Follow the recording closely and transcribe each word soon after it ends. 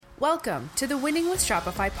Welcome to the Winning with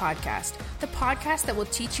Shopify podcast, the podcast that will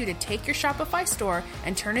teach you to take your Shopify store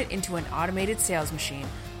and turn it into an automated sales machine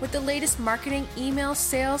with the latest marketing, email,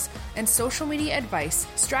 sales, and social media advice,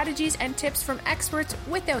 strategies, and tips from experts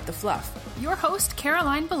without the fluff. Your host,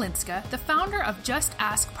 Caroline Balinska, the founder of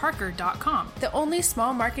JustAskParker.com, the only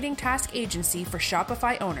small marketing task agency for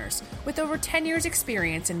Shopify owners. With over 10 years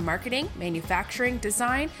experience in marketing, manufacturing,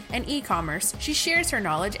 design, and e-commerce, she shares her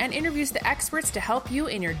knowledge and interviews the experts to help you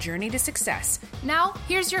in your journey to success. Now,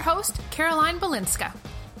 here's your host, Caroline Balinska.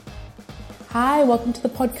 Hi, welcome to the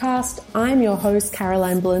podcast. I'm your host,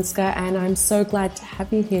 Caroline Balinska, and I'm so glad to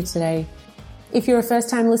have you here today. If you're a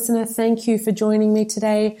first-time listener, thank you for joining me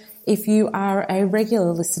today. If you are a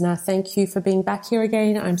regular listener, thank you for being back here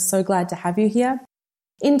again. I'm so glad to have you here.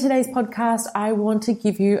 In today's podcast, I want to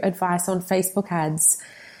give you advice on Facebook ads.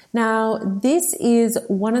 Now, this is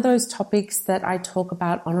one of those topics that I talk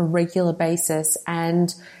about on a regular basis,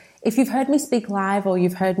 and if you've heard me speak live or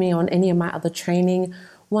you've heard me on any of my other training,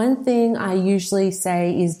 one thing I usually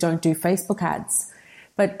say is don't do Facebook ads.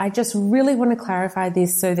 But I just really want to clarify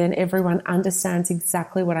this so then everyone understands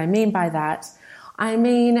exactly what I mean by that. I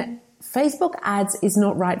mean, Facebook ads is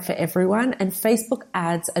not right for everyone, and Facebook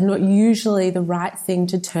ads are not usually the right thing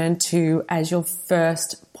to turn to as your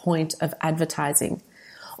first point of advertising.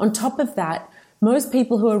 On top of that, most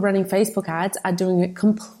people who are running Facebook ads are doing it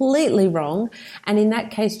completely wrong, and in that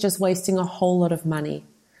case, just wasting a whole lot of money.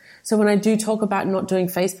 So when I do talk about not doing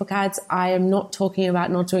Facebook ads, I am not talking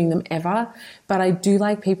about not doing them ever, but I do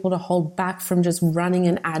like people to hold back from just running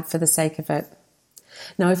an ad for the sake of it.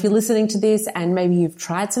 Now, if you're listening to this and maybe you've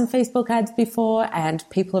tried some Facebook ads before and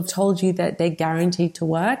people have told you that they're guaranteed to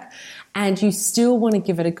work and you still want to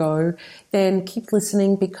give it a go, then keep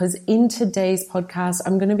listening, because in today's podcast,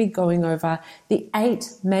 I'm going to be going over the 8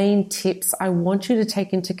 main tips I want you to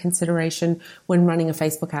take into consideration when running a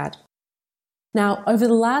Facebook ad. Now, over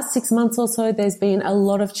the last 6 months or so, there's been a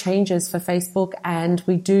lot of changes for Facebook, and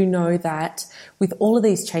we do know that with all of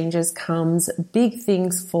these changes comes big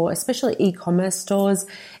things for especially e-commerce stores.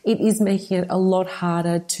 It is making it a lot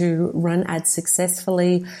harder to run ads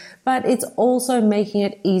successfully, but it's also making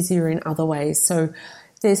it easier in other ways. So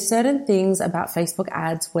there's certain things about Facebook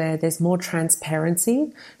ads where there's more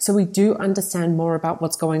transparency, so we do understand more about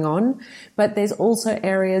what's going on, but there's also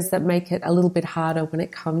areas that make it a little bit harder when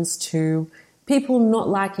it comes to people not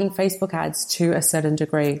liking Facebook ads to a certain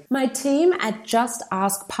degree. My team at Just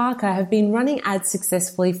Ask Parker have been running ads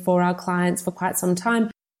successfully for our clients for quite some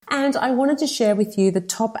time, and I wanted to share with you the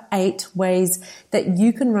top 8 ways that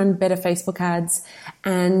you can run better Facebook ads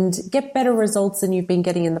and get better results than you've been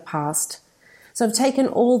getting in the past. So I've taken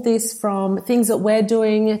all this from things that we're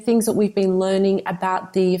doing, things that we've been learning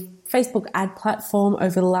about the Facebook ad platform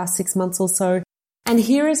over the last 6 months or so. And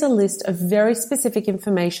here is a list of very specific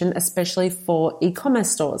information, especially for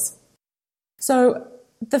e-commerce stores. So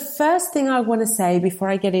the first thing I want to say before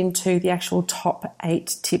I get into the actual top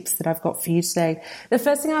 8 tips that I've got for you today, the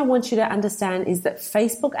first thing I want you to understand is that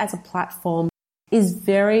Facebook as a platform is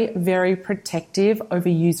very, very protective over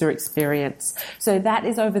user experience. So that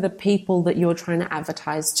is over the people that you're trying to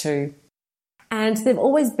advertise to. And they've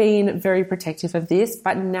always been very protective of this,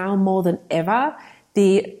 but now more than ever,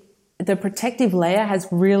 the protective layer has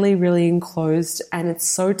really, really enclosed, and it's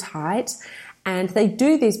so tight. And they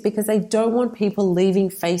do this because they don't want people leaving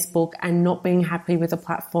Facebook and not being happy with the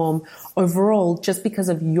platform overall just because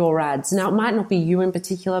of your ads. Now, it might not be you in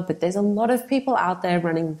particular, but there's a lot of people out there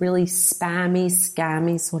running really spammy,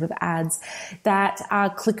 scammy sort of ads that are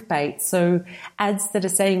clickbait. So ads that are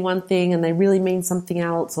saying one thing and they really mean something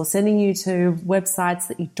else, or sending you to websites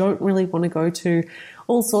that you don't really want to go to.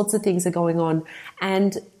 All sorts of things are going on.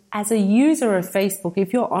 And as a user of Facebook,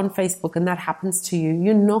 if you're on Facebook and that happens to you,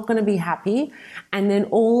 you're not going to be happy. And then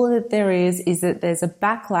all that there is that there's a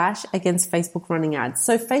backlash against Facebook running ads.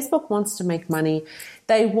 So Facebook wants to make money.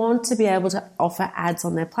 They want to be able to offer ads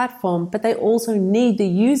on their platform, but they also need the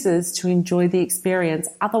users to enjoy the experience.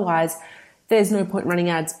 Otherwise, there's no point running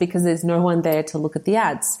ads because there's no one there to look at the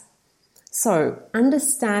ads. So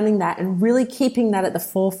understanding that and really keeping that at the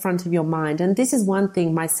forefront of your mind. And this is one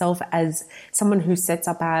thing myself as someone who sets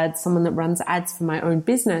up ads, someone that runs ads for my own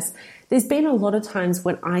business. There's been a lot of times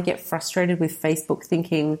when I get frustrated with Facebook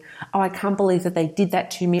thinking, oh, I can't believe that they did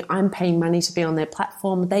that to me. I'm paying money to be on their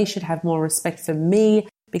platform. They should have more respect for me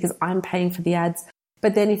because I'm paying for the ads.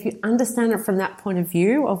 But then if you understand it from that point of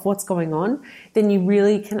view of what's going on, then you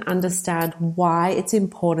really can understand why it's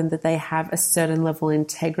important that they have a certain level of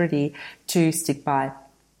integrity to stick by.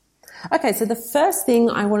 Okay, so the first thing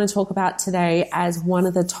I want to talk about today as one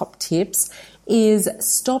of the top tips is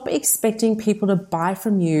stop expecting people to buy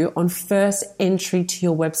from you on first entry to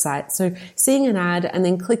your website. So seeing an ad and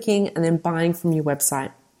then clicking and then buying from your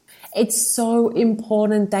website. It's so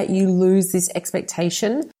important that you lose this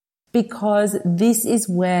expectation, because this is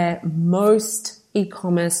where most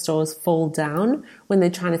e-commerce stores fall down when they're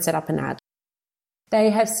trying to set up an ad. They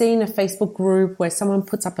have seen a Facebook group where someone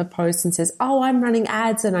puts up a post and says, oh, I'm running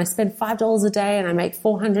ads and I spend $5 a day and I make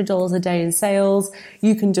 $400 a day in sales.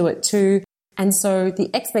 You can do it too. And so the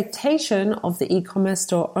expectation of the e-commerce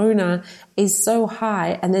store owner is so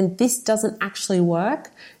high, and then this doesn't actually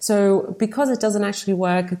work. So because it doesn't actually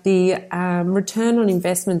work, the return on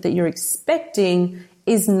investment that you're expecting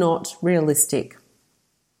is not realistic.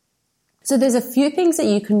 So there's a few things that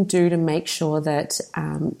you can do to make sure that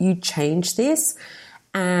you change this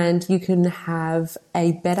and you can have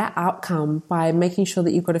a better outcome by making sure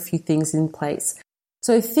that you've got a few things in place.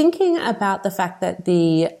 So thinking about the fact that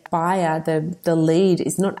the buyer, the lead,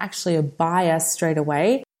 is not actually a buyer straight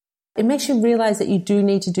away, it makes you realize that you do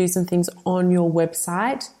need to do some things on your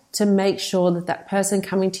website to make sure that that person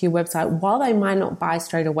coming to your website, while they might not buy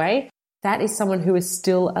straight away, that is someone who is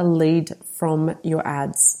still a lead from your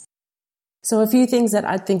ads. So a few things that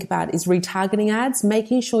I'd think about is retargeting ads,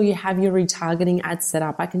 making sure you have your retargeting ads set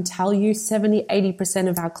up. I can tell you 70-80%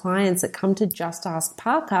 of our clients that come to Just Ask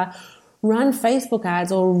Parker run Facebook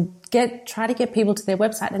ads or try to get people to their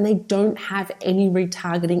website, and they don't have any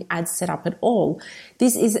retargeting ads set up at all.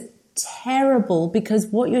 This is terrible, because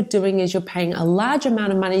what you're doing is you're paying a large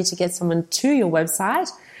amount of money to get someone to your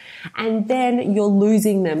website, and then you're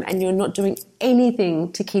losing them and you're not doing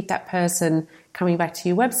anything to keep that person coming back to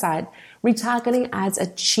your website. Retargeting ads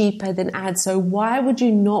are cheaper than ads. So why would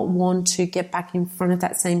you not want to get back in front of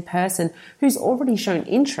that same person who's already shown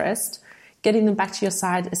interest, getting them back to your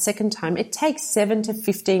site a second time? It takes 7 to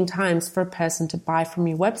 15 times for a person to buy from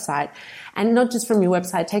your website. And not just from your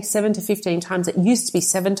website, it takes 7 to 15 times. It used to be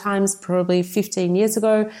 7 times probably 15 years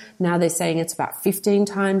ago. Now they're saying it's about 15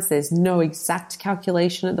 times. There's no exact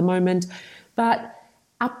calculation at the moment, but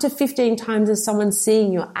up to 15 times of someone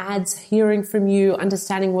seeing your ads, hearing from you,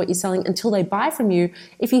 understanding what you're selling until they buy from you.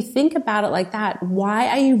 If you think about it like that, why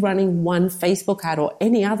are you running one Facebook ad or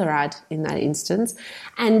any other ad in that instance,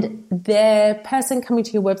 and the person coming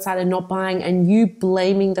to your website and not buying, and you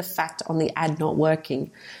blaming the fact on the ad not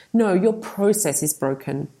working? No, your process is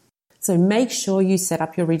broken. So make sure you set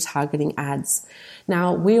up your retargeting ads.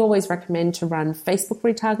 Now, we always recommend to run Facebook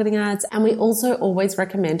retargeting ads, and we also always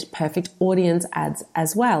recommend Perfect Audience ads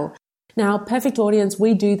as well. Now, Perfect Audience,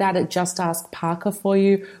 we do that at Just Ask Parker for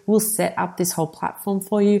you. We'll set up this whole platform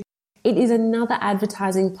for you. It is another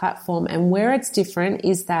advertising platform, and where it's different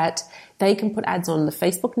is that they can put ads on the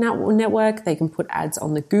Facebook network, they can put ads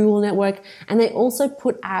on the Google network, and they also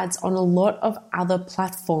put ads on a lot of other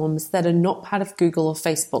platforms that are not part of Google or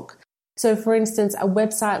Facebook. So for instance, a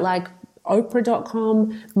website like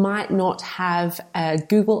Oprah.com might not have a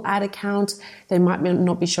Google ad account. They might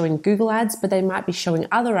not be showing Google ads, but they might be showing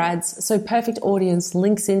other ads. So Perfect Audience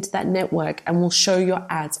links into that network and will show your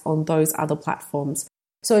ads on those other platforms.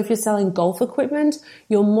 So if you're selling golf equipment,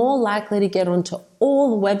 you're more likely to get onto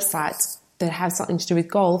all the websites that have something to do with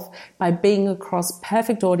golf by being across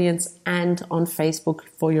Perfect Audience and on Facebook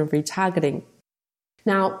for your retargeting.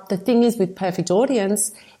 Now, the thing is with Perfect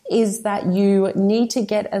Audience is that you need to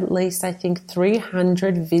get at least, I think,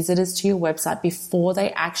 300 visitors to your website before they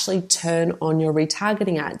actually turn on your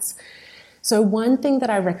retargeting ads. So one thing that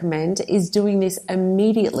I recommend is doing this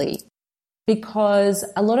immediately, because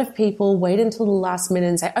a lot of people wait until the last minute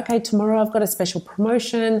and say, okay, tomorrow I've got a special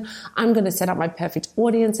promotion. I'm going to set up my Perfect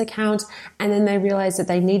Audience account. And then they realize that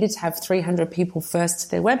they needed to have 300 people first to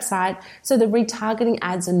their website. So the retargeting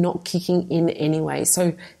ads are not kicking in anyway.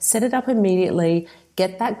 So set it up immediately,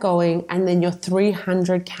 get that going, and then your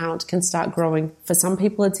 300 count can start growing. For some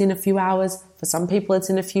people, it's in a few hours. For some people, it's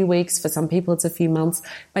in a few weeks. For some people, it's a few months.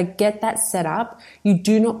 But get that set up. You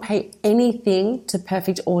do not pay anything to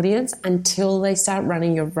Perfect Audience until they start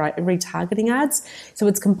running your retargeting ads. So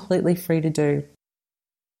it's completely free to do.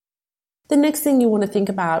 The next thing you want to think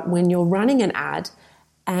about when you're running an ad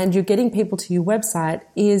and you're getting people to your website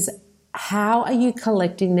is, how are you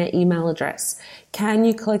collecting their email address? Can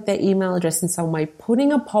you collect their email address in some way?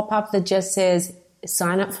 Putting a pop-up that just says,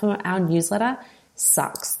 sign up for our newsletter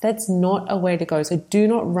sucks. That's not a way to go. So do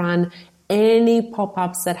not run any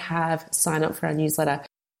pop-ups that have sign up for our newsletter.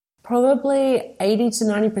 Probably 80 to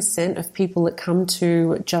 90% of people that come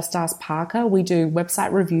to Just Ask Parker, we do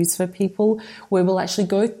website reviews for people where we'll actually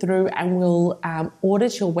go through and we'll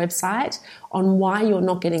audit your website on why you're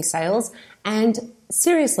not getting sales. And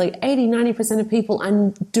seriously, 80, 90% of people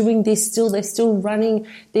are doing this still. They're still running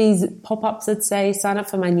these pop-ups that say, sign up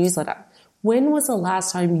for my newsletter. When was the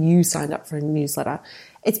last time you signed up for a newsletter?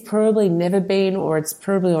 It's probably never been, or it's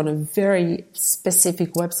probably on a very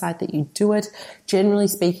specific website that you do it. Generally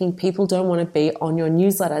speaking, people don't want to be on your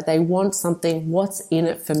newsletter. They want something, what's in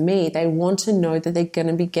it for me? They want to know that they're going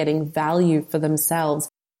to be getting value for themselves.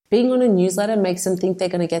 Being on a newsletter makes them think they're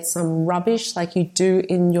going to get some rubbish like you do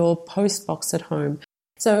in your post box at home.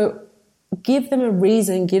 So give them a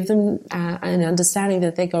reason, give them an understanding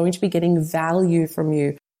that they're going to be getting value from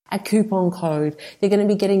you. A coupon code. They're going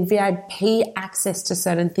to be getting VIP access to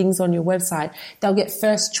certain things on your website. They'll get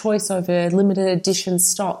first choice over limited edition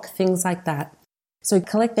stock, things like that. So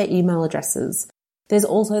collect their email addresses. There's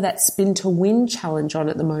also that spin to win challenge on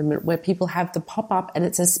at the moment where people have the pop-up and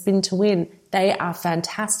it says spin to win. They are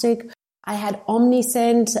fantastic. I had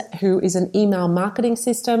Omnisend, who is an email marketing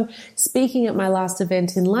system, speaking at my last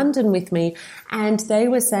event in London with me, and they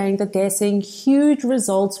were saying that they're seeing huge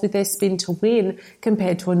results with their spin to win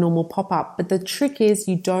compared to a normal pop-up. But the trick is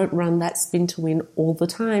you don't run that spin to win all the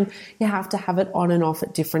time. You have to have it on and off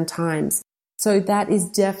at different times. So that is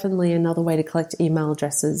definitely another way to collect email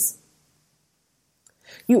addresses.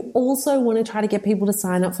 You also want to try to get people to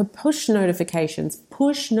sign up for push notifications.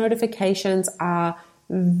 Push notifications are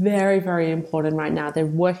very, very important right now. They're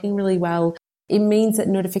working really well. It means that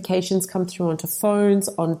notifications come through onto phones,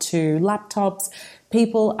 onto laptops.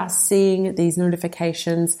 People are seeing these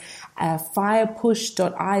notifications.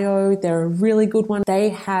 Firepush.io, they're a really good one. They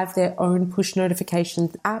have their own push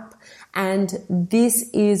notifications app, and this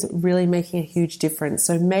is really making a huge difference.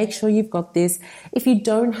 So make sure you've got this. If you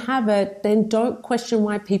don't have it, then don't question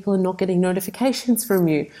why people are not getting notifications from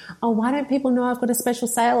you. Oh, why don't people know I've got a special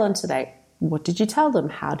sale on today? What did you tell them?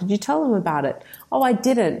 How did you tell them about it? Oh, I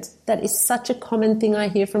didn't. That is such a common thing I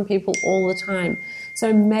hear from people all the time.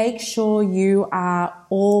 So make sure you are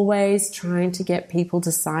always trying to get people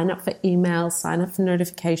to sign up for emails, sign up for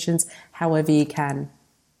notifications, however you can.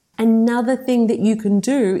 Another thing that you can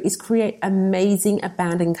do is create amazing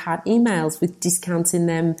abandoned cart emails with discounts in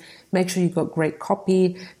them. Make sure you've got great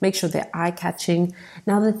copy. Make sure they're eye-catching.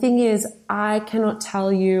 Now, the thing is, I cannot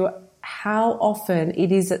tell you how often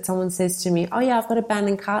it is that someone says to me, oh yeah, I've got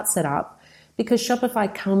abandoned cart set up, because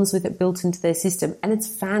Shopify comes with it built into their system. And it's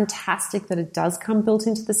fantastic that it does come built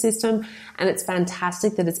into the system, and it's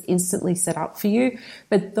fantastic that it's instantly set up for you.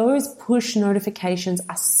 But those push notifications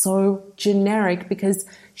are so generic because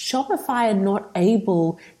Shopify are not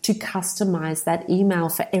able to customize that email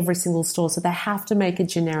for every single store. So they have to make it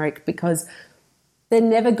generic because they're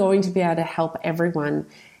never going to be able to help everyone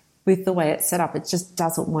with the way it's set up. It just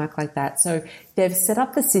doesn't work like that. So they've set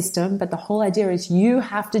up the system, but the whole idea is you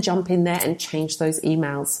have to jump in there and change those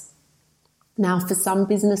emails. Now, for some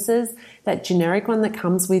businesses, that generic one that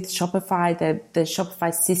comes with Shopify, the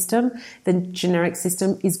Shopify system, the generic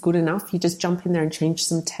system is good enough. You just jump in there and change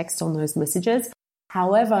some text on those messages.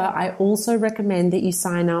 However, I also recommend that you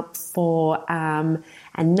sign up for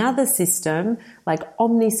another system, like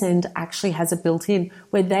Omnisend actually has a built-in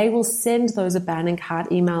where they will send those abandoned cart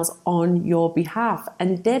emails on your behalf.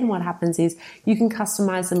 And then what happens is you can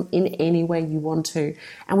customize them in any way you want to.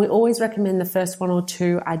 And we always recommend the first one or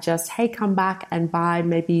two are just, hey, come back and buy.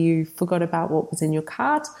 Maybe you forgot about what was in your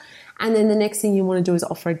cart. And then the next thing you want to do is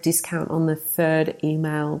offer a discount on the third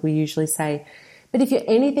email, we usually say. But if you're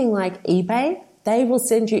anything like eBay, they will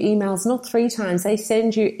send you emails, not 3 times. They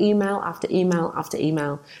send you email after email after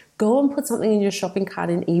email. Go and put something in your shopping cart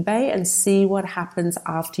in eBay and see what happens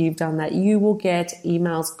after you've done that. You will get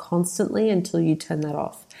emails constantly until you turn that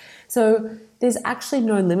off. So there's actually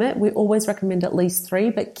no limit. We always recommend at least 3,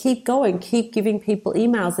 but keep going. Keep giving people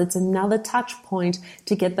emails. It's another touch point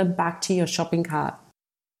to get them back to your shopping cart.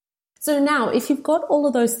 So now, if you've got all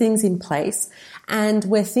of those things in place and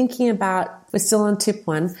we're still on tip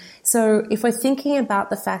 1. So if we're thinking about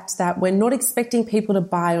the fact that we're not expecting people to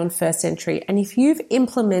buy on first entry, and if you've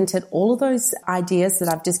implemented all of those ideas that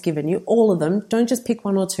I've just given you, all of them, don't just pick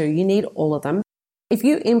 1 or 2, you need all of them. If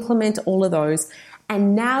you implement all of those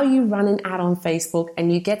and now you run an ad on Facebook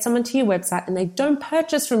and you get someone to your website and they don't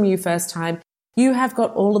purchase from you first time, you have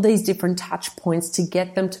got all of these different touch points to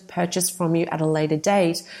get them to purchase from you at a later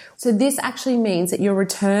date. So this actually means that your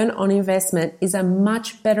return on investment is a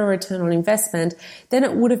much better return on investment than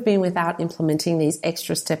it would have been without implementing these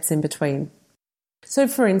extra steps in between. So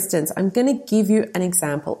for instance, I'm going to give you an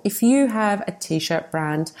example. If you have a t-shirt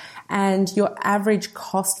brand and your average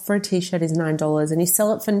cost for a t-shirt is $9 and you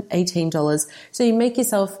sell it for $18, so you make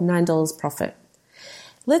yourself $9 profit.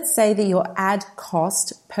 Let's say that your ad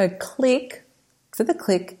cost per click for the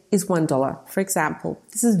click is $1. For example,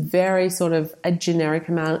 this is very sort of a generic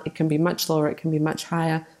amount. It can be much lower. It can be much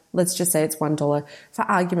higher. Let's just say it's $1 for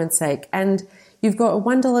argument's sake. And you've got a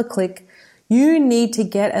 $1 click. You need to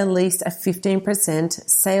get at least a 15%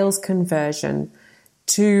 sales conversion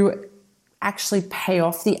to actually pay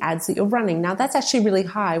off the ads that you're running. Now, that's actually really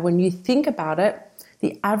high. When you think about it,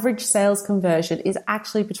 the average sales conversion is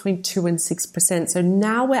actually between 2 and 6%. So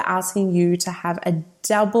now we're asking you to have a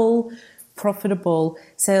double profitable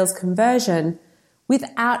sales conversion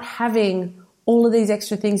without having all of these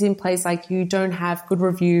extra things in place, like you don't have good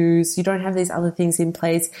reviews, you don't have these other things in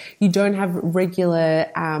place, you don't have regular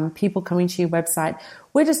people coming to your website.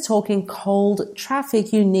 We're just talking cold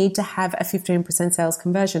traffic. You need to have a 15% sales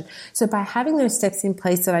conversion. So by having those steps in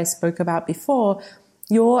place that I spoke about before,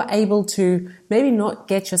 you're able to maybe not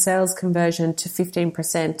get your sales conversion to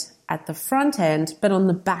 15% at the front end, but on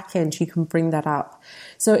the back end, you can bring that up.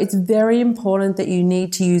 So it's very important that you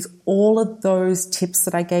need to use all of those tips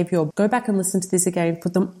that I gave you. Go back and listen to this again,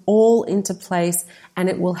 put them all into place, and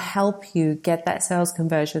it will help you get that sales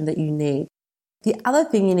conversion that you need. The other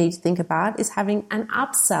thing you need to think about is having an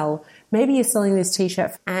upsell. Maybe you're selling this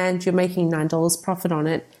t-shirt and you're making $9 profit on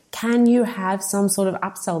it. Can you have some sort of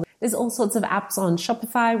upsell? There's all sorts of apps on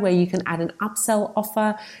Shopify where you can add an upsell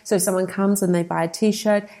offer. So if someone comes and they buy a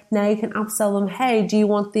t-shirt, now you can upsell them, hey, do you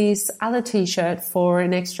want this other t-shirt for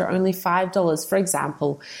an extra only $5, for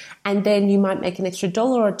example? And then you might make an extra $1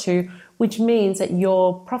 or $2, which means that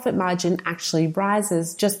your profit margin actually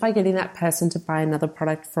rises just by getting that person to buy another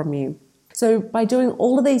product from you. So by doing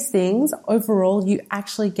all of these things, overall, you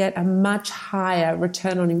actually get a much higher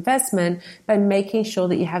return on investment by making sure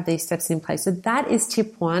that you have these steps in place. So that is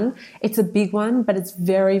tip 1. It's a big one, but it's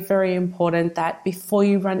very, very important that before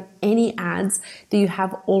you run any ads, that you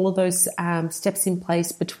have all of those steps in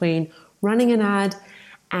place between running an ad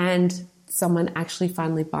and someone actually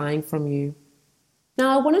finally buying from you.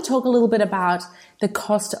 Now, I want to talk a little bit about the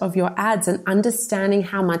cost of your ads and understanding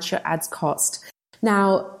how much your ads cost.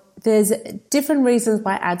 Now, there's different reasons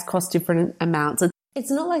why ads cost different amounts.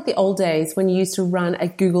 It's not like the old days when you used to run a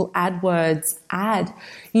Google AdWords ad.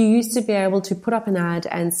 You used to be able to put up an ad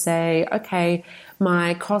and say, okay,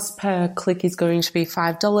 my cost per click is going to be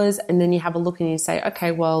 $5. And then you have a look and you say,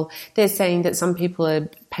 okay, well, they're saying that some people are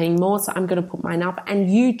paying more, so I'm going to put mine up. And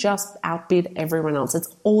you just outbid everyone else.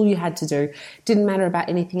 It's all you had to do. Didn't matter about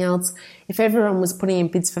anything else. If everyone was putting in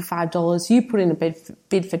bids for $5, you put in a bid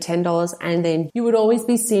for $10, and then you would always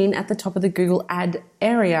be seen at the top of the Google ad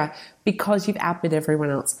area because you've outbid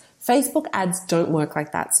everyone else. Facebook ads don't work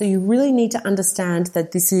like that. So you really need to understand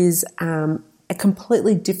that this is a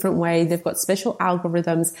completely different way. They've got special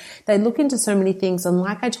algorithms. They look into so many things. And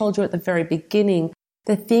like I told you at the very beginning,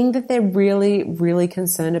 the thing that they're really, really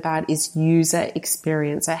concerned about is user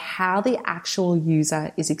experience. So how the actual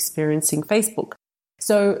user is experiencing Facebook.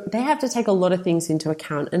 So they have to take a lot of things into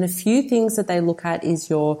account. And a few things that they look at is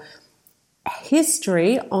your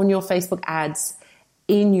history on your Facebook ads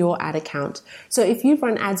in your ad account. So if you've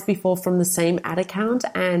run ads before from the same ad account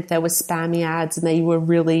and there were spammy ads and they were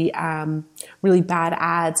really bad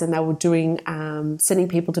ads and they were doing sending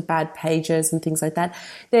people to bad pages and things like that,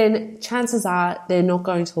 then chances are they're not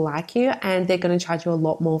going to like you and they're going to charge you a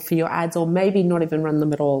lot more for your ads, or maybe not even run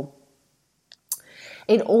them at all.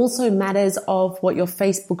 It also matters of what your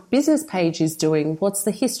Facebook business page is doing. What's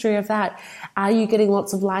the history of that? Are you getting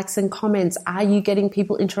lots of likes and comments? Are you getting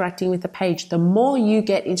people interacting with the page? The more you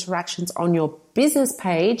get interactions on your business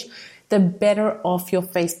page, the better off your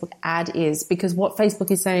Facebook ad is, because what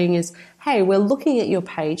Facebook is saying is, hey, we're looking at your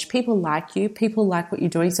page. People like you. People like what you're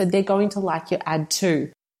doing. So they're going to like your ad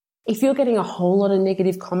too. If you're getting a whole lot of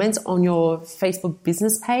negative comments on your Facebook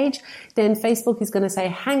business page, then Facebook is going to say,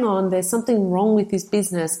 hang on, there's something wrong with this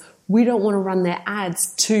business. We don't want to run their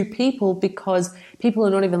ads to people because people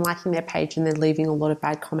are not even liking their page and they're leaving a lot of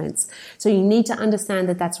bad comments. So you need to understand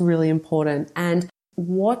that that's really important. And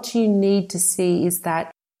what you need to see is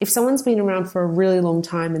that if someone's been around for a really long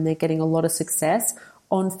time and they're getting a lot of success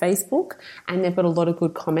on Facebook and they've got a lot of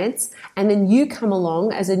good comments, and then you come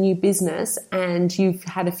along as a new business and you've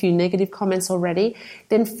had a few negative comments already,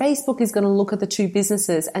 then Facebook is going to look at the two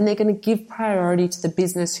businesses and they're going to give priority to the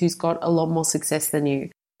business who's got a lot more success than you.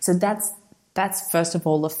 So that's first of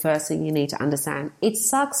all the first thing you need to understand. It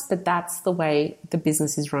sucks, but that's the way the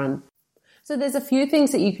business is run. So there's a few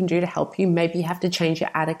things that you can do to help you. Maybe you have to change your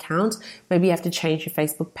ad account. Maybe you have to change your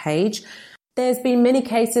Facebook page. There's been many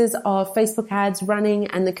cases of Facebook ads running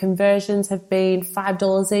and the conversions have been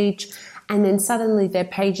 $5 each, and then suddenly their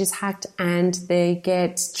page is hacked and they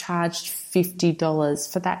get charged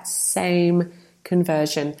 $50 for that same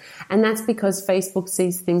conversion. And that's because Facebook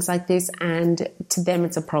sees things like this and to them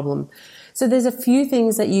it's a problem. So there's a few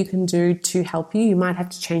things that you can do to help you. You might have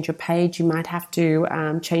to change your page. You might have to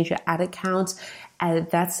change your ad account.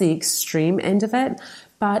 That's the extreme end of it.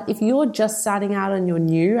 But if you're just starting out and you're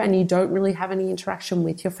new and you don't really have any interaction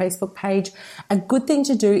with your Facebook page, a good thing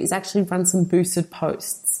to do is actually run some boosted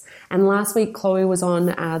posts. And last week, Chloe was on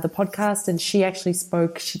the podcast and she actually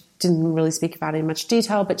spoke. She didn't really speak about it in much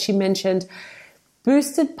detail, but she mentioned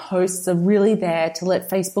boosted posts are really there to let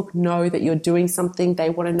Facebook know that you're doing something.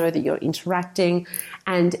 They want to know that you're interacting.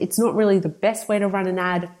 And it's not really the best way to run an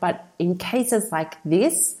ad, but in cases like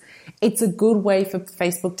this, it's a good way for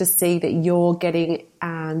Facebook to see that you're getting,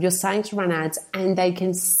 you're starting to run ads and they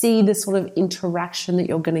can see the sort of interaction that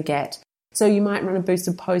you're going to get. So you might run a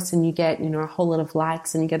boosted post and you get, a whole lot of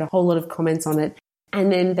likes and you get a whole lot of comments on it. And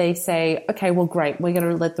then they say, okay, well, great. We're going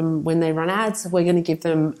to let them, when they run ads, we're going to give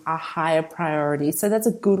them a higher priority. So that's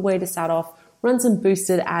a good way to start off. Run some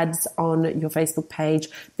boosted ads on your Facebook page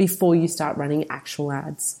before you start running actual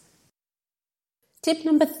ads. Tip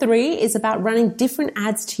number 3 is about running different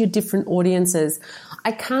ads to your different audiences.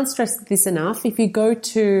 I can't stress this enough. If you go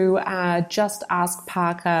to Just Ask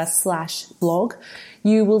Parker /blog,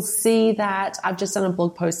 you will see that I've just done a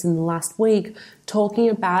blog post in the last week talking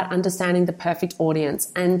about understanding the perfect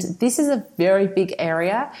audience. And this is a very big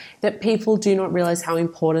area that people do not realize how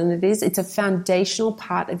important it is. It's a foundational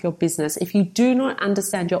part of your business. If you do not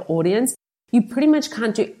understand your audience, you pretty much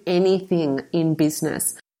can't do anything in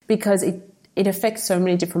business because it affects so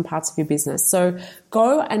many different parts of your business. So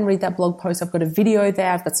go and read that blog post. I've got a video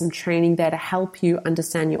there. I've got some training there to help you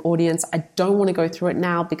understand your audience. I don't want to go through it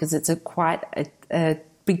now because it's quite a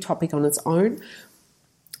big topic on its own.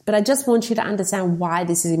 But I just want you to understand why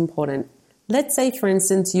this is important. Let's say, for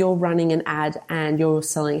instance, you're running an ad and you're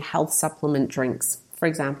selling health supplement drinks, for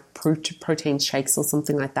example, protein shakes or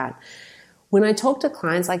something like that. When I talk to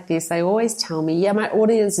clients like this, they always tell me, yeah, my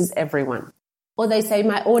audience is everyone. Or they say,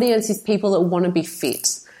 my audience is people that want to be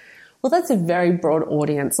fit. Well, that's a very broad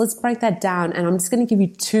audience. Let's break that down. And I'm just going to give you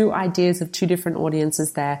 2 ideas of 2 different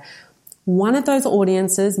audiences there. One of those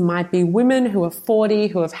audiences might be women who are 40,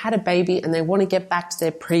 who have had a baby, and they want to get back to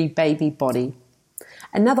their pre-baby body.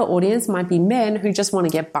 Another audience might be men who just want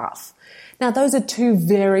to get buff. Now, those are 2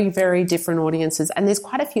 very, very different audiences, and there's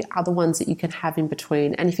quite a few other ones that you can have in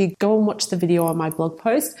between. And if you go and watch the video on my blog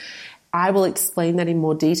post, I will explain that in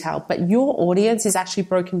more detail, but your audience is actually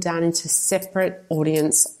broken down into separate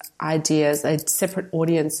audience ideas, separate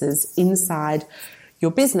audiences inside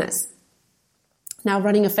your business. Now,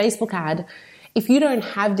 running a Facebook ad, if you don't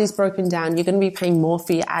have this broken down, you're going to be paying more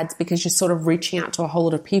for your ads because you're sort of reaching out to a whole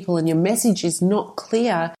lot of people and your message is not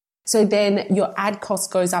clear. So then your ad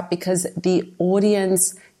cost goes up because the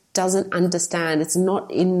audience doesn't understand. It's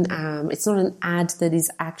not an ad that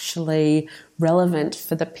is actually relevant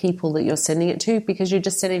for the people that you're sending it to because you're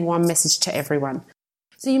just sending one message to everyone.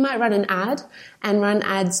 So you might run an ad and run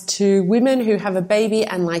ads to women who have a baby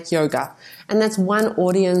and like yoga. And that's one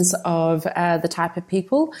audience of the type of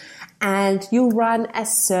people. And you'll run a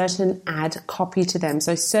certain ad copy to them.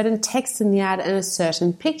 So certain text in the ad and a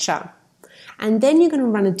certain picture. And then you're going to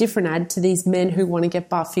run a different ad to these men who want to get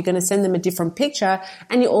buff. You're going to send them a different picture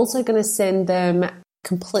and you're also going to send them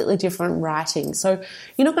completely different writing. So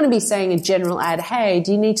you're not going to be saying a general ad, hey,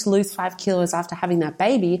 do you need to lose 5 kilos after having that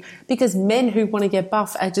baby? Because men who want to get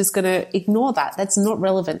buff are just going to ignore that. That's not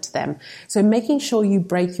relevant to them. So making sure you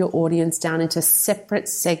break your audience down into separate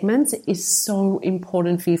segments is so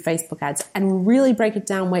important for your Facebook ads, and really break it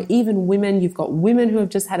down where even women, you've got women who have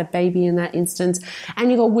just had a baby in that instance, and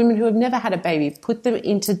you've got women who have never had a baby. Put them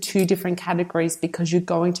into 2 different categories because you're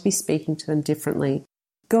going to be speaking to them differently.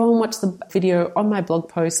 Go and watch the video on my blog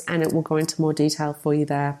post and it will go into more detail for you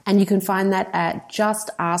there. And you can find that at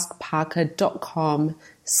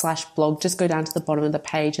justaskparker.com/blog. Just go down to the bottom of the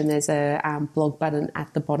page and there's a blog button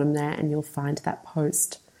at the bottom there and you'll find that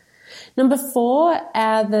post. Number 4,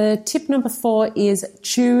 the tip number 4 is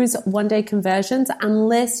choose one-day conversions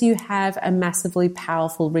unless you have a massively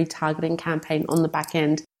powerful retargeting campaign on the back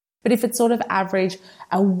end. But if it's sort of average,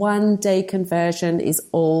 a 1-day conversion is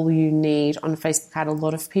all you need on Facebook ad. A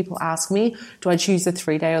lot of people ask me, do I choose the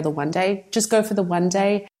 3-day or the 1-day? Just go for the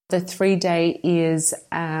 1-day. The 3-day is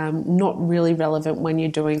not really relevant when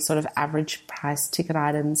you're doing sort of average price ticket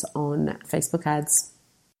items on Facebook ads.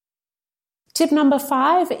 Tip number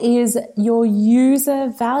 5 is your user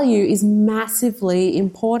value is massively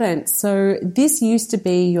important. So this used to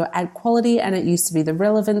be your ad quality and it used to be the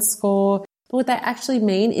relevance score. But what they actually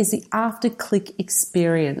mean is the after-click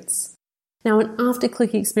experience. Now, an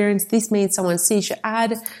after-click experience, this means someone sees your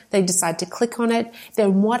ad, they decide to click on it,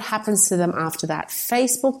 then what happens to them after that?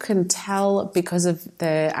 Facebook can tell because of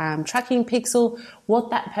the tracking pixel what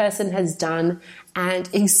that person has done and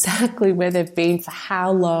exactly where they've been for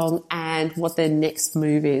how long and what their next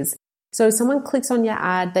move is. So if someone clicks on your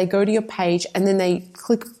ad, they go to your page and then they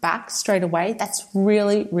click back straight away, that's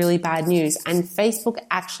really, really bad news. And Facebook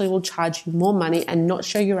actually will charge you more money and not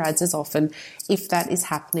show your ads as often if that is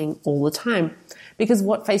happening all the time. Because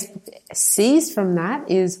what Facebook sees from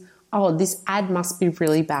that is, oh, this ad must be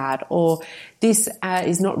really bad, or this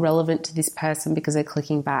is not relevant to this person because they're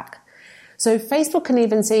clicking back. So Facebook can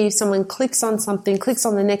even see if someone clicks on something, clicks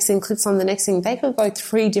on the next thing, clicks on the next thing. They could go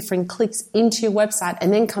 3 different clicks into your website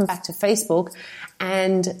and then come back to Facebook,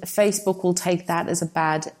 and Facebook will take that as a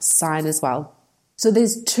bad sign as well. So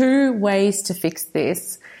there's 2 ways to fix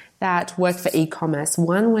this that work for e-commerce.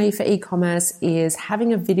 One way for e-commerce is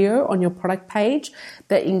having a video on your product page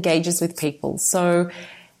that engages with people. So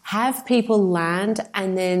have people land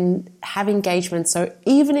and then have engagement. So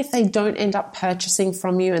even if they don't end up purchasing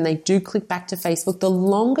from you and they do click back to Facebook, the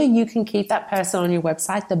longer you can keep that person on your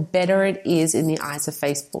website, the better it is in the eyes of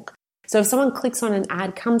Facebook. So if someone clicks on an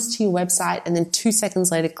ad, comes to your website, and then 2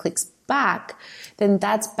 seconds later clicks back, then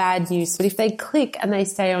that's bad news. But if they click and they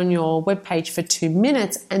stay on your webpage for 2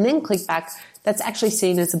 minutes and then click back, that's actually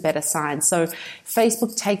seen as a better sign. So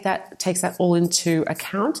Facebook takes that all into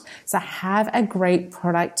account. So have a great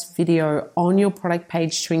product video on your product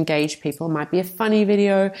page to engage people. It might be a funny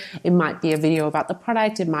video. It might be a video about the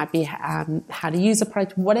product. It might be how to use the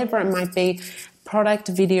product, whatever it might be.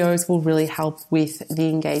 Product videos will really help with the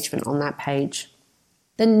engagement on that page.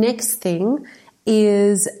 The next thing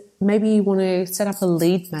is maybe you want to set up a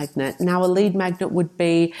lead magnet. Now, a lead magnet would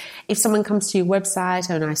be if someone comes to your website,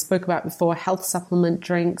 and I spoke about before, health supplement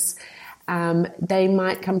drinks, they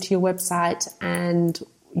might come to your website and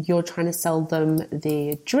you're trying to sell them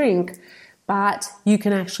their drink, but you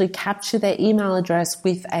can actually capture their email address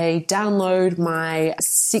with a download my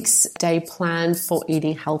 6-day plan for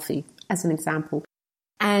eating healthy, as an example.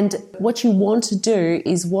 And what you want to do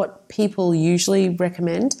is what people usually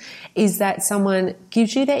recommend is that someone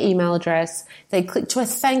gives you their email address, they click to a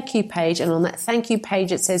thank you page, and on that thank you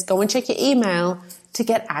page it says go and check your email to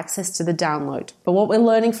get access to the download. But what we're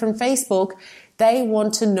learning from Facebook, they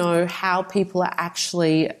want to know how people are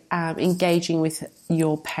actually engaging with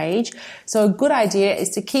your page. So a good idea is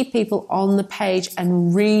to keep people on the page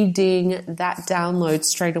and reading that download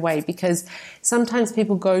straight away, because sometimes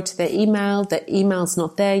people go to their email, the email's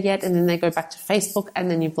not there yet, and then they go back to Facebook and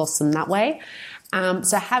then you've lost them that way.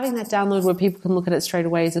 So having that download where people can look at it straight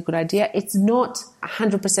away is a good idea. It's not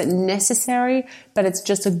 100% necessary, but it's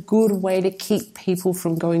just a good way to keep people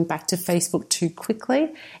from going back to Facebook too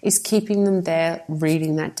quickly, is keeping them there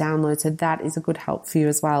reading that download. So that is a good help for you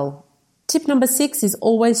as well. Tip number 6 is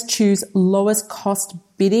always choose lowest cost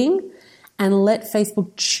bidding and let Facebook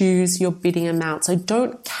choose your bidding amount. So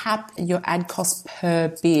don't cap your ad cost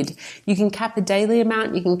per bid. You can cap a daily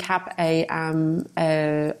amount, you can cap a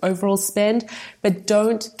overall spend, but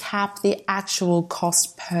don't cap the actual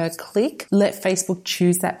cost per click. Let Facebook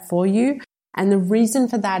choose that for you. And the reason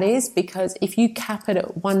for that is because if you cap it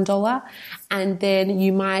at $1 and then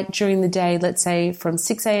you might during the day, let's say from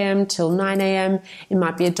 6 a.m. till 9 a.m., it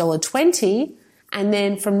might be $1.20. And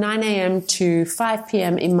then from 9 a.m. to 5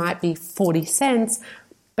 p.m., it might be 40 cents.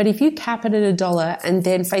 But if you cap it at $1 and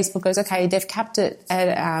then Facebook goes, okay, they've capped it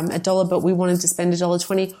at $1, but we wanted to spend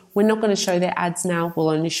 $1.20, we're not going to show their ads now, we'll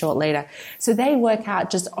only show it later. So they work out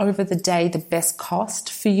just over the day the best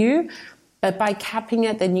cost for you. But by capping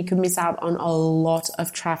it, then you can miss out on a lot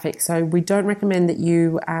of traffic. So we don't recommend that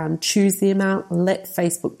you choose the amount. Let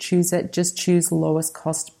Facebook choose it. Just choose lowest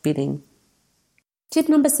cost bidding. Tip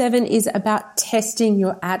number 7 is about testing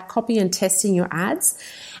your ad copy and testing your ads.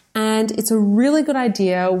 And it's a really good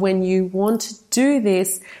idea when you want to do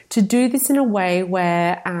this in a way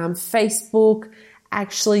where Facebook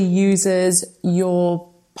actually uses your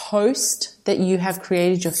post that you have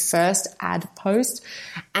created, your first ad post,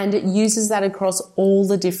 and it uses that across all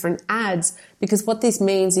the different ads. Because what this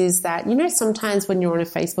means is that, you know, sometimes when you're on a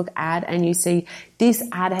Facebook ad and you see this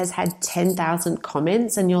ad has had 10,000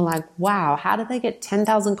 comments and you're like, wow, how did they get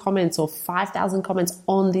 10,000 comments or 5,000 comments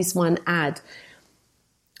on this one ad?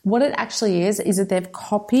 What it actually is that they've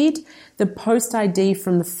copied the post ID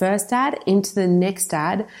from the first ad into the next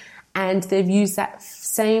ad, and they've used that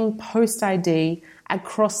same post ID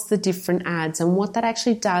across the different ads. And what that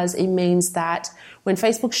actually does, it means that when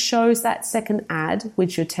Facebook shows that second ad,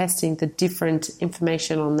 which you're testing the different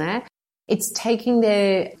information on there, it's taking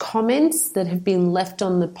their comments that have been left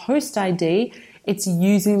on the post ID, it's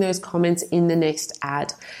using those comments in the next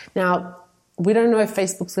ad. Now, we don't know if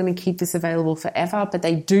Facebook's going to keep this available forever, but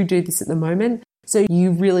they do this at the moment. So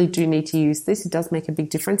you really do need to use this. It does make a big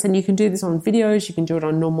difference. And you can do this on videos. You can do it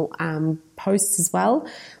on normal posts as well.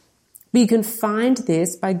 But you can find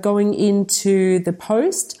this by going into the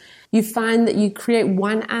post. You find that you create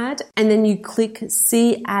one ad and then you click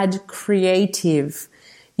See Ad Creative.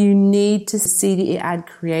 You need to see the ad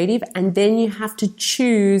creative, and then you have to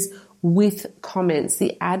choose with comments,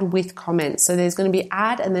 the ad with comments. So there's going to be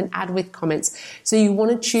ad and then ad with comments. So you want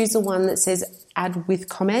to choose the one that says ad with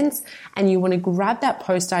comments, and you want to grab that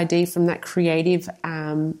post ID from that creative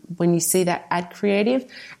when you see that ad creative,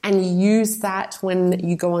 and you use that when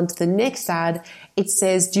you go on to the next ad. It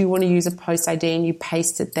says, do you want to use a post ID, and you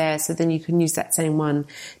paste it there, so then you can use that same one.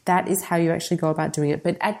 That is how you actually go about doing it.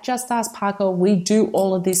 But at Just Ask Parker, we do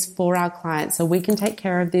all of this for our clients, so we can take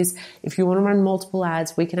care of this. If you want to run multiple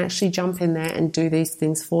ads, we can actually jump in there and do these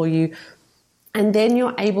things for you. And then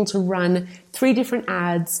you're able to run 3 different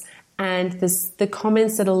ads, and the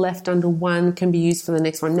comments that are left under one can be used for the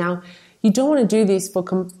next one. Now, you don't want to do this for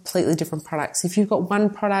completely different products. If you've got one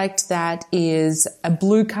product that is a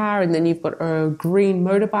blue car and then you've got a green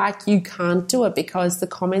motorbike, you can't do it because the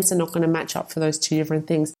comments are not going to match up for those 2 different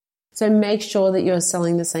things. So make sure that you're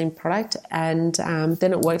selling the same product, and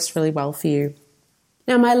then it works really well for you.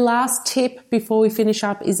 Now, my last tip before we finish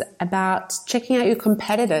up is about checking out your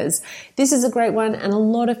competitors. This is a great one, and a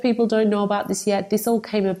lot of people don't know about this yet. This all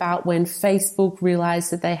came about when Facebook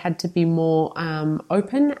realized that they had to be more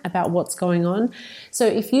open about what's going on. So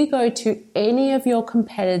if you go to any of your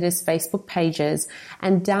competitors' Facebook pages,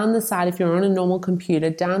 and down the side, if you're on a normal computer,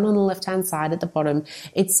 down on the left-hand side at the bottom,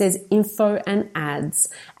 it says Info and Ads.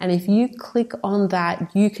 And if you click on that,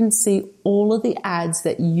 you can see all of the ads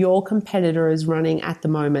that your competitor is running at the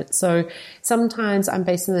moment. So sometimes I'm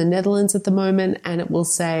based in the Netherlands at the moment, and it will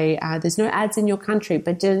say there's no ads in your country,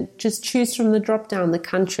 but just choose from the drop down the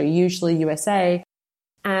country, usually USA,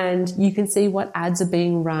 and you can see what ads are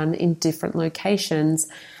being run in different locations.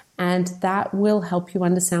 And that will help you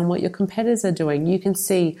understand what your competitors are doing. You can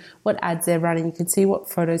see what ads they're running, you can see what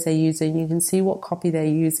photos they're using, you can see what copy they're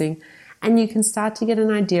using, and you can start to get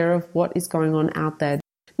an idea of what is going on out there.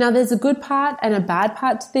 Now, there's a good part and a bad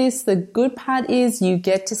part to this. The good part is you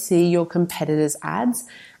get to see your competitors' ads,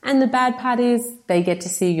 and the bad part is they get to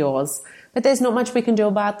see yours. But there's not much we can do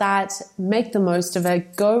about that. Make the most of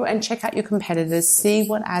it. Go and check out your competitors, see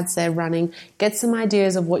what ads they're running, get some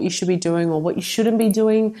ideas of what you should be doing or what you shouldn't be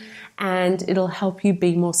doing, and it'll help you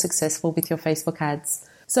be more successful with your Facebook ads.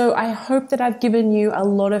 So I hope that I've given you a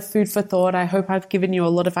lot of food for thought. I hope I've given you a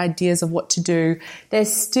lot of ideas of what to do.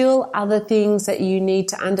 There's still other things that you need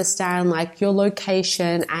to understand, like your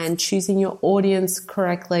location and choosing your audience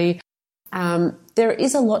correctly. There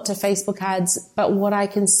is a lot to Facebook ads, but what I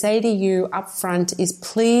can say to you up front is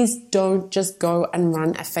please don't just go and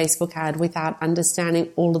run a Facebook ad without understanding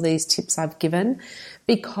all of these tips I've given,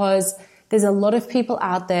 because there's a lot of people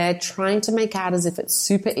out there trying to make out as if it's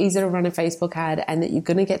super easy to run a Facebook ad and that you're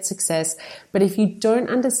going to get success. But if you don't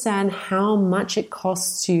understand how much it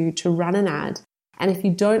costs you to run an ad, and if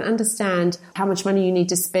you don't understand how much money you need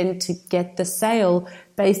to spend to get the sale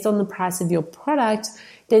based on the price of your product,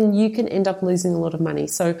 then you can end up losing a lot of money.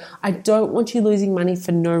 So I don't want you losing money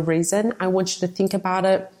for no reason. I want you to think about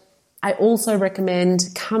it. I also recommend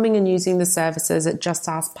coming and using the services at Just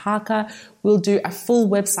Ask Parker. We'll do a full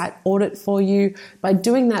website audit for you. By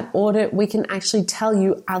doing that audit, we can actually tell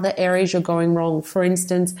you other areas you're going wrong. For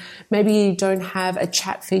instance, maybe you don't have a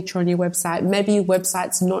chat feature on your website. Maybe your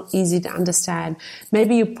website's not easy to understand.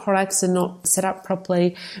 Maybe your products are not set up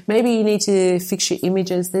properly. Maybe you need to fix your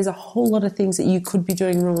images. There's a whole lot of things that you could be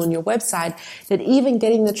doing wrong on your website, that even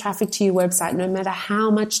getting the traffic to your website, no matter how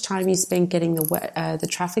much time you spend getting the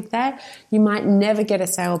traffic there, you might never get a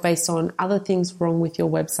sale based on other things wrong with your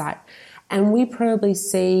website. And we probably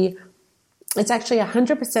see it's actually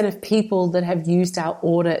 100% of people that have used our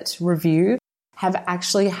audit review have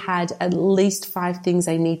actually had at least 5 things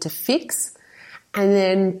they need to fix. And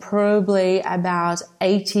then probably about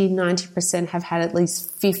 80-90% have had at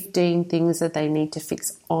least 15 things that they need to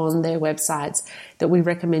fix on their websites that we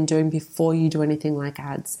recommend doing before you do anything like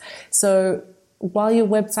ads. So while your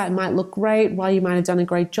website might look great, while you might have done a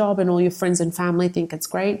great job and all your friends and family think it's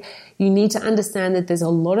great, you need to understand that there's a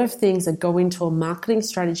lot of things that go into a marketing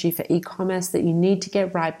strategy for e-commerce that you need to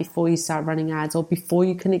get right before you start running ads or before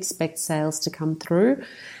you can expect sales to come through.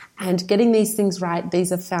 And getting these things right,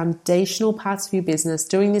 these are foundational parts of your business.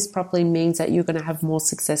 Doing this properly means that you're going to have more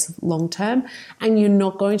success long term, and you're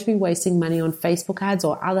not going to be wasting money on Facebook ads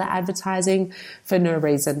or other advertising for no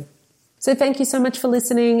reason. So thank you so much for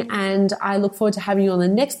listening, and I look forward to having you on the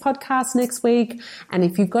next podcast next week. And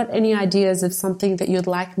if you've got any ideas of something that you'd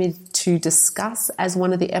like me to discuss as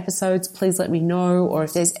one of the episodes, please let me know. Or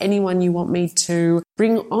if there's anyone you want me to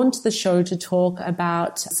bring onto the show to talk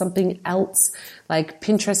about something else, like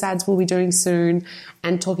Pinterest ads we'll be doing soon,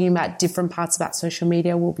 and talking about different parts about social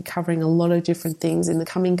media. We'll be covering a lot of different things in the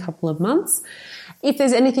coming couple of months. If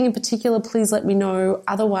there's anything in particular, please let me know.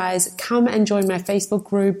 Otherwise, come and join my Facebook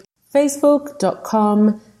group,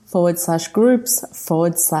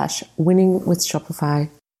 facebook.com/groups/winning with Shopify.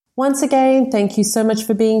 Once again, thank you so much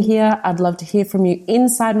for being here. I'd love to hear from you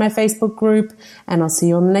inside my Facebook group, and I'll see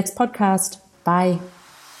you on the next podcast. Bye.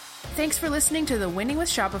 Thanks for listening to the Winning with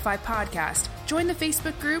Shopify podcast. Join the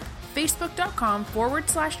Facebook group,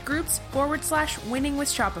 facebook.com/groups/winning with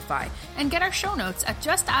Shopify. And get our show notes at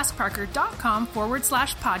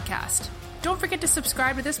justaskparker.com/podcast. Don't forget to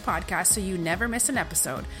subscribe to this podcast so you never miss an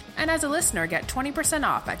episode. And as a listener, get 20%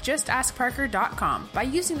 off at justaskparker.com by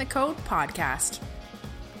using the code PODCAST.